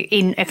seems to,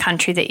 in a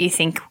country that you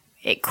think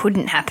it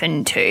couldn't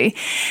happen to.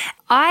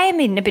 I'm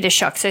in a bit of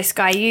shock. So,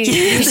 Sky, you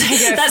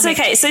that's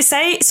okay.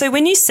 So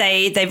when you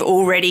say they've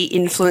already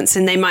influenced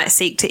and they might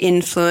seek to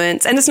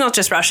influence, and it's not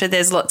just Russia,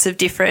 there's lots of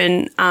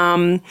different,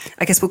 I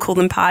guess we'll call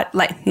them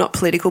not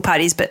political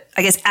parties, but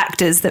I guess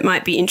actors that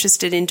might be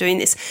interested in doing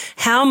this.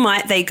 How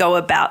might they go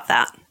about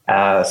that?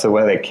 So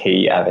one of their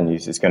key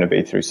avenues is going to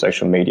be through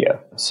social media.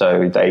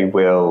 So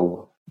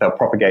they'll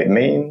propagate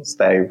memes.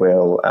 They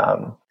will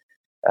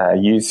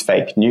use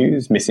fake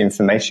news,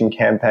 misinformation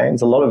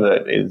campaigns. A lot of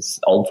it is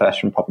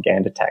old-fashioned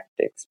propaganda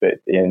tactics, but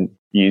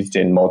used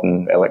in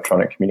modern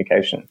electronic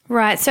communication.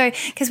 Right. So,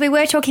 because we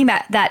were talking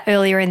about that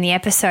earlier in the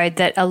episode,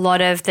 that a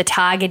lot of the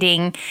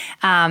targeting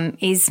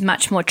is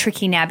much more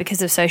tricky now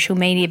because of social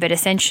media, but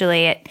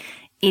essentially it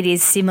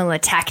is similar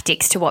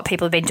tactics to what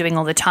people have been doing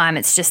all the time.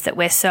 It's just that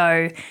we're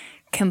so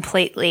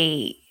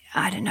completely,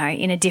 I don't know,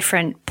 in a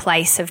different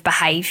place of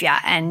behaviour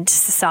and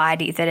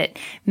society that it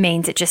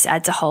means it just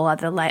adds a whole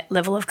other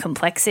level of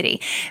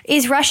complexity.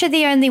 Is Russia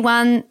the only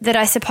one that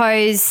I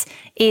suppose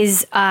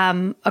is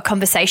a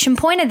conversation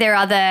point? Are there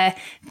other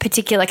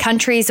particular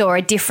countries or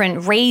a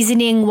different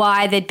reasoning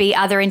why there'd be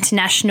other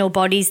international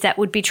bodies that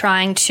would be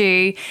trying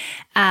to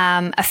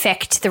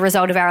affect the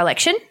result of our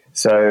election?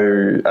 So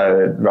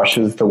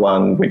Russia's the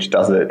one which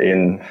does it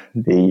in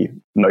the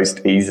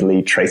most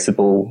easily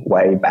traceable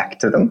way back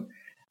to them.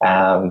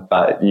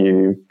 But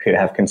you could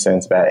have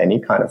concerns about any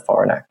kind of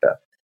foreign actor.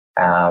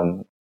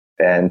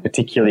 And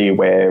particularly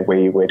where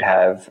we would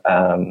have,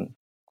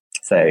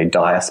 say,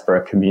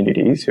 diaspora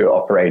communities who are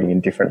operating in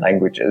different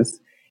languages,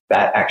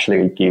 that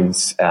actually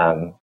gives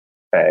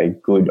a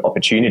good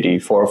opportunity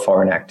for a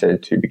foreign actor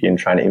to begin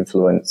trying to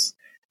influence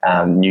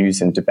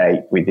news and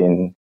debate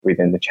within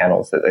the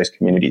channels that those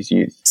communities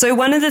use. So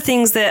one of the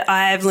things that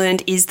I've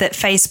learned is that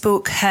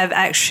Facebook have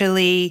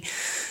actually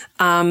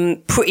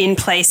put in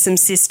place some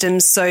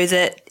systems so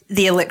that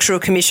the Electoral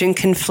Commission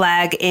can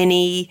flag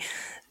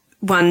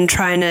anyone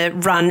trying to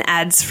run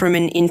ads from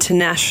an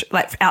international,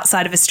 like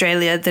outside of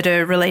Australia, that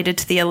are related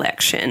to the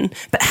election.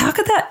 But how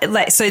could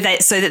that, so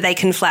that they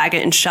can flag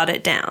it and shut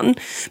it down?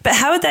 But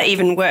how would that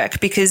even work?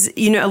 Because,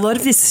 you know, a lot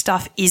of this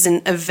stuff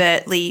isn't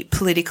overtly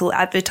political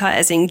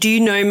advertising. Do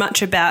you know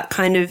much about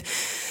kind of,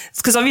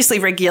 because obviously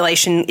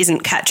regulation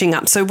isn't catching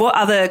up. So what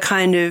other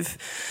kind of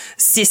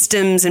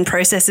systems and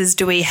processes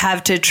do we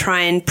have to try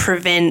and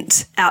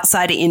prevent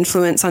outsider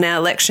influence on our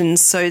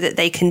elections so that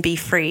they can be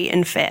free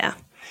and fair?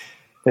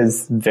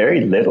 There's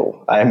very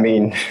little. I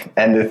mean,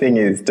 and the thing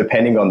is,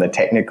 depending on the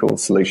technical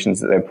solutions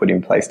that they've put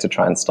in place to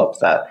try and stop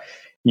that,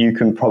 you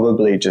can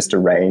probably just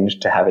arrange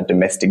to have a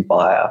domestic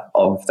buyer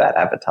of that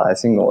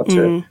advertising or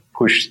to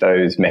push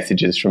those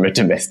messages from a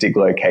domestic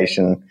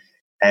location.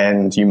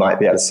 And you might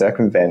be able to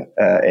circumvent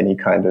any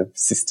kind of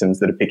systems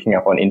that are picking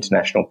up on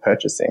international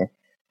purchasing.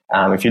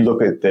 If you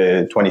look at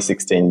the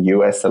 2016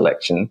 US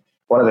election,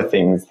 one of the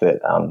things that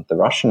the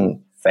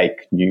Russian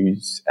fake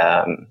news,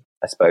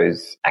 I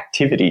suppose,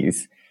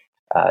 activities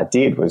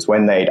did was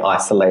when they'd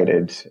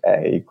isolated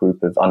a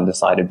group of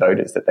undecided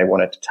voters that they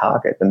wanted to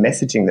target, the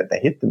messaging that they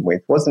hit them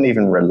with wasn't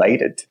even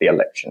related to the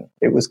election.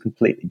 It was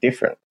completely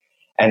different.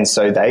 And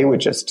so they were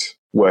just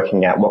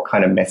working out what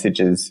kind of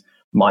messages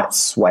might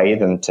sway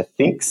them to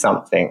think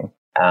something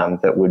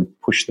that would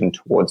push them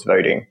towards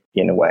voting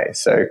in a way.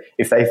 So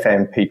if they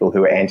found people who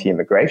were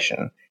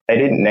anti-immigration, they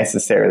didn't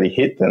necessarily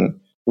hit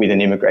them with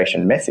an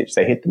immigration message.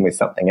 They hit them with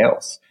something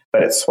else,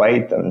 but it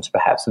swayed them to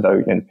perhaps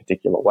vote in a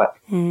particular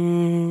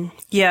way.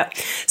 Yeah.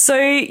 So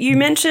you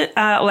mentioned,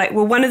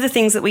 one of the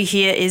things that we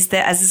hear is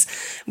that as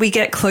we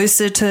get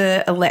closer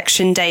to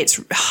election dates,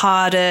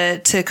 harder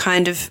to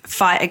kind of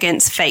fight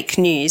against fake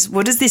news.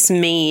 What does this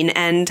mean,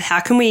 and how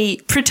can we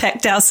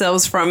protect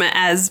ourselves from it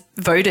as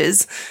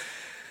voters?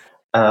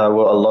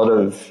 Well, a lot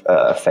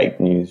of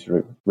fake news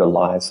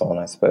relies on,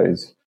 I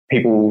suppose,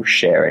 people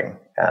sharing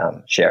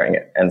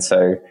it. And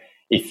so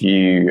if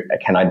you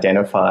can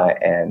identify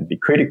and be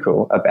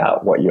critical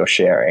about what you're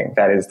sharing,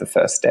 that is the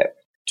first step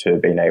to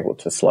being able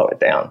to slow it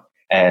down.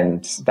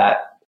 And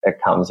that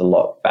comes a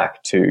lot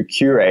back to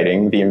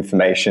curating the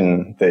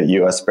information that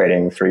you are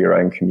spreading through your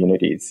own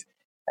communities,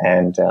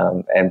 and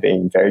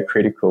being very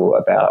critical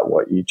about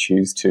what you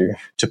choose to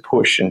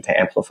push and to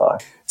amplify.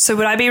 So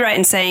would I be right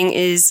in saying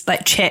is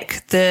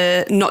check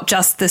not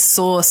just the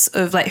source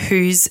of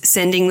who's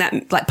sending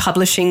that,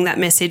 publishing that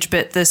message,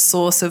 but the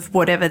source of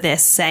whatever they're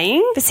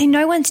saying? But see,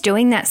 no one's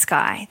doing that,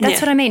 Sky.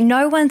 That's what I mean.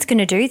 No one's going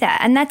to do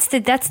that. And that's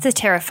the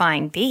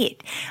terrifying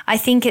bit. I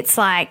think it's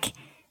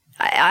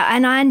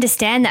and I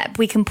understand that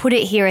we can put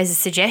it here as a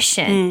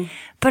suggestion,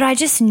 but I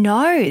just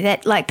know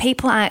that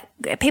people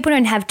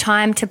don't have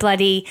time to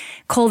bloody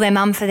call their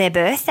mum for their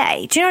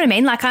birthday. Do you know what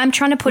I mean? I'm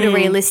trying to put a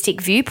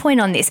realistic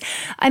viewpoint on this.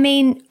 I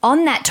mean,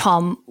 on that,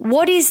 Tom,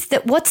 what's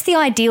the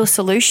ideal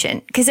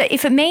solution? Because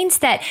if it means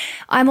that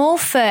I'm all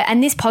for,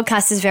 and this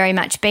podcast has very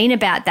much been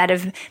about that,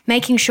 of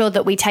making sure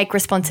that we take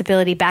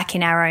responsibility back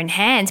in our own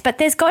hands, but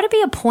there's got to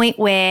be a point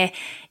where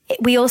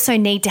we also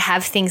need to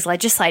have things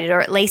legislated or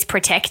at least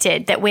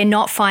protected, that we're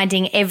not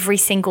finding every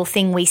single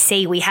thing we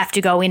see we have to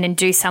go in and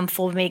do some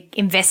form of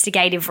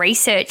investigative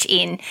research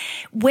in.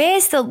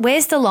 Where's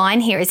the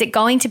line here? Is it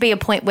going to be a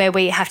point where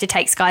we have to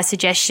take Sky's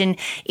suggestion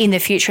in the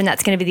future and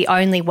that's going to be the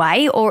only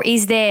way? Or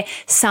is there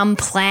some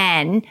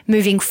plan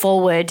moving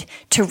forward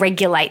to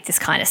regulate this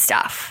kind of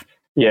stuff?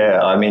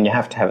 Yeah, I mean, you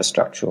have to have a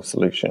structural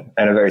solution.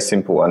 And a very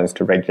simple one is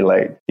to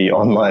regulate the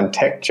online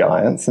tech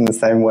giants in the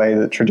same way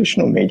that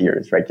traditional media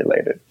is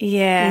regulated.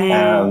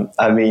 Yeah.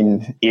 I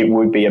mean, it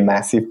would be a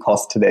massive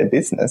cost to their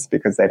business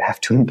because they'd have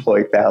to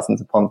employ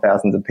thousands upon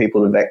thousands of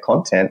people to vet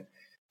content.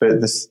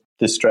 But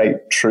the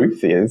straight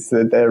truth is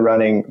that they're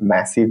running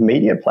massive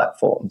media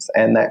platforms,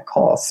 and that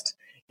cost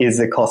is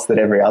the cost that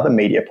every other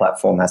media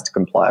platform has to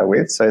comply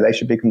with. So they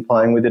should be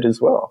complying with it as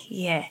well.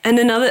 Yeah. And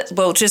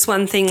just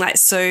one thing,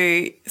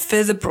 so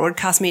for the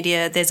broadcast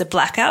media, there's a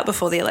blackout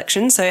before the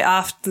election. So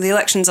after the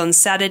election's on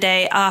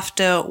Saturday,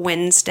 after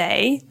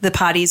Wednesday, the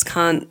parties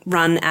can't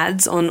run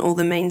ads on all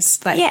the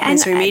mainstream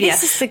media.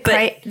 This is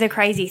the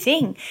crazy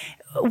thing.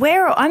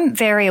 I'm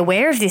very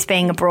aware of this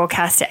being a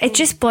broadcaster. It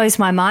just blows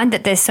my mind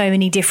that there's so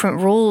many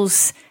different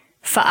rules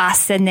for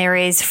us than there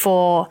is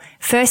for,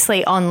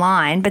 firstly,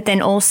 online, but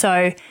then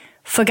also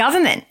for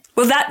government.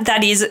 Well,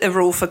 that is a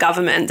rule for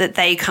government that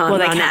they can't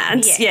run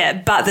ads. Yeah,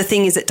 but the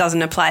thing is it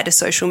doesn't apply to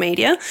social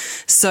media.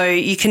 So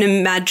you can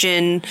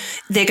imagine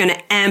they're going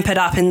to amp it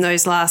up in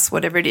those last,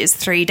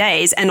 3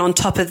 days. And on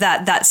top of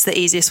that, that's the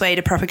easiest way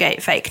to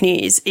propagate fake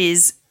news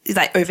is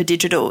like over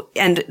digital.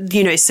 And,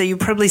 so you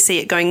probably see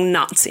it going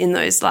nuts in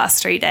those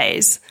last 3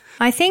 days.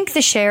 I think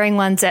the sharing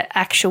one's an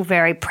actual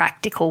very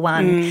practical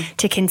one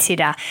to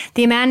consider.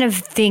 The amount of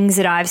things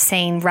that I've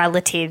seen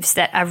relatives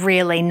that are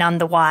really none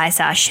the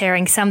wiser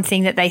sharing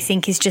something that they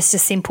think is just a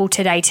simple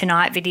Today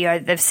Tonight video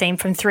that they've seen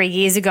from 3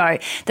 years ago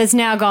that's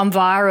now gone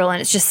viral, and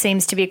it just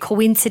seems to be a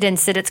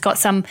coincidence that it's got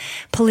some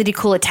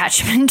political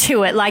attachment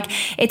to it. Like,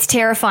 it's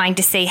terrifying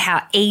to see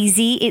how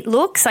easy it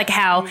looks, like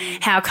how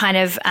kind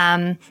of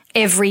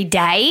every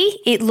day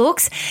it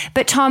looks.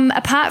 But Tom,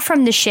 apart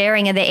from the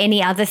sharing, are there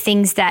any other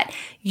things that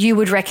you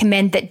would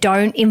recommend that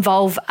don't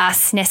involve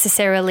us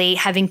necessarily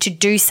having to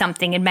do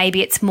something, and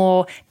maybe it's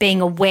more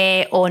being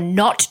aware or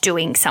not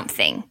doing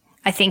something,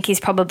 I think is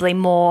probably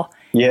more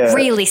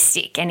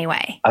realistic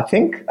anyway? I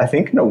think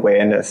an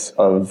awareness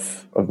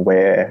of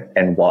where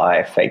and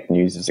why fake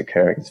news is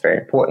occurring is very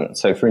important.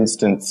 So, for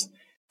instance,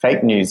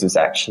 fake news is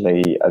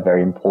actually a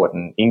very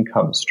important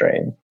income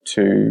stream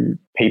to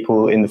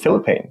people in the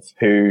Philippines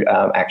who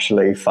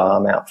actually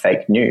farm out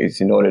fake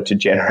news in order to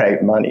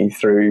generate money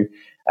through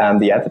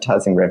the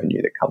advertising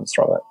revenue that comes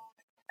from it.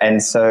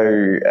 And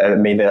so,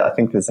 I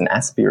think there's an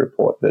ASPI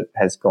report that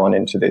has gone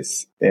into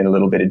this in a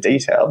little bit of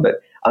detail, but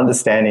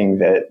understanding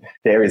that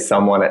there is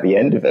someone at the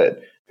end of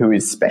it who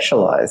is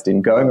specialized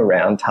in going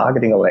around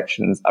targeting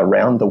elections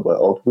around the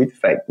world with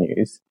fake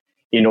news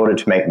in order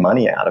to make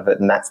money out of it,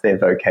 and that's their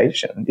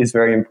vocation, is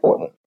very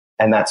important.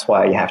 And that's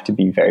why you have to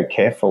be very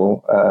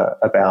careful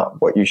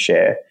about what you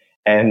share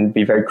and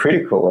be very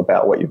critical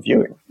about what you're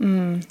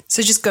viewing.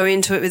 So just go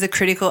into it with a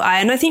critical eye.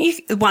 And I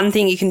think one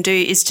thing you can do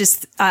is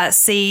just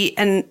see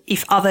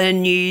if other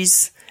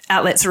news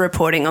outlets are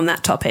reporting on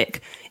that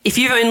topic. If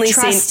you've only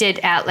trusted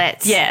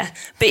outlets. Yeah.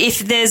 But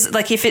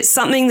if it's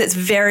something that's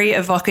very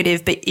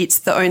evocative, but it's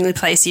the only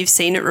place you've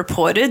seen it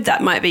reported,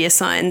 that might be a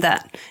sign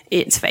that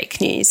it's fake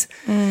news.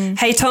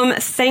 Hey, Tom,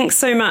 thanks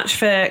so much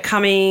for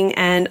coming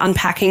and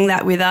unpacking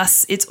that with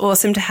us. It's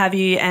awesome to have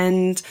you.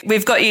 And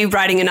we've got you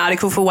writing an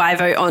article for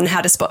YVO on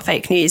how to spot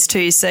fake news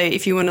too. So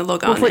if you want to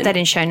log on. We'll put that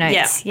in show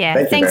notes.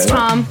 Yeah. Thanks,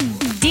 Tom.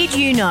 Did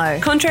you know?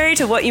 Contrary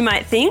to what you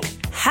might think,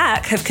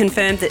 HACC have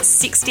confirmed that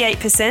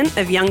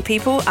 68% of young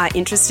people are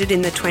interested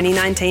in the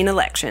 2019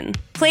 election.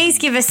 Please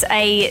give us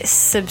a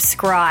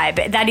subscribe.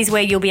 That is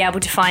where you'll be able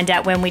to find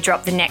out when we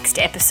drop the next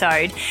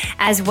episode,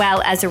 as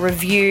well as a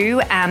review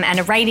and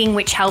a rating,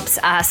 which helps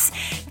us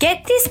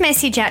get this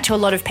message out to a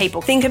lot of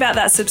people. Think about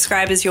that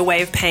subscribe as your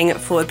way of paying it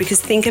forward, because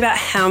think about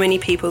how many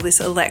people this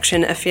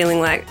election are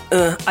feeling like,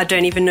 I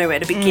don't even know where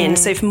to begin.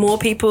 So if more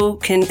people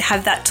can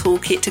have that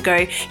toolkit to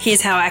go,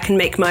 here's how I can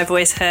make my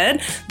voice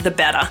heard, the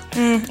better.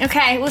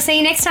 Okay, we'll see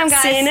you next time,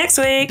 guys. See you next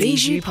week.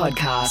 Bijou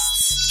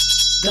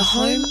Podcasts, the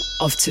home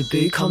of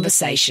taboo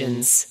conversations.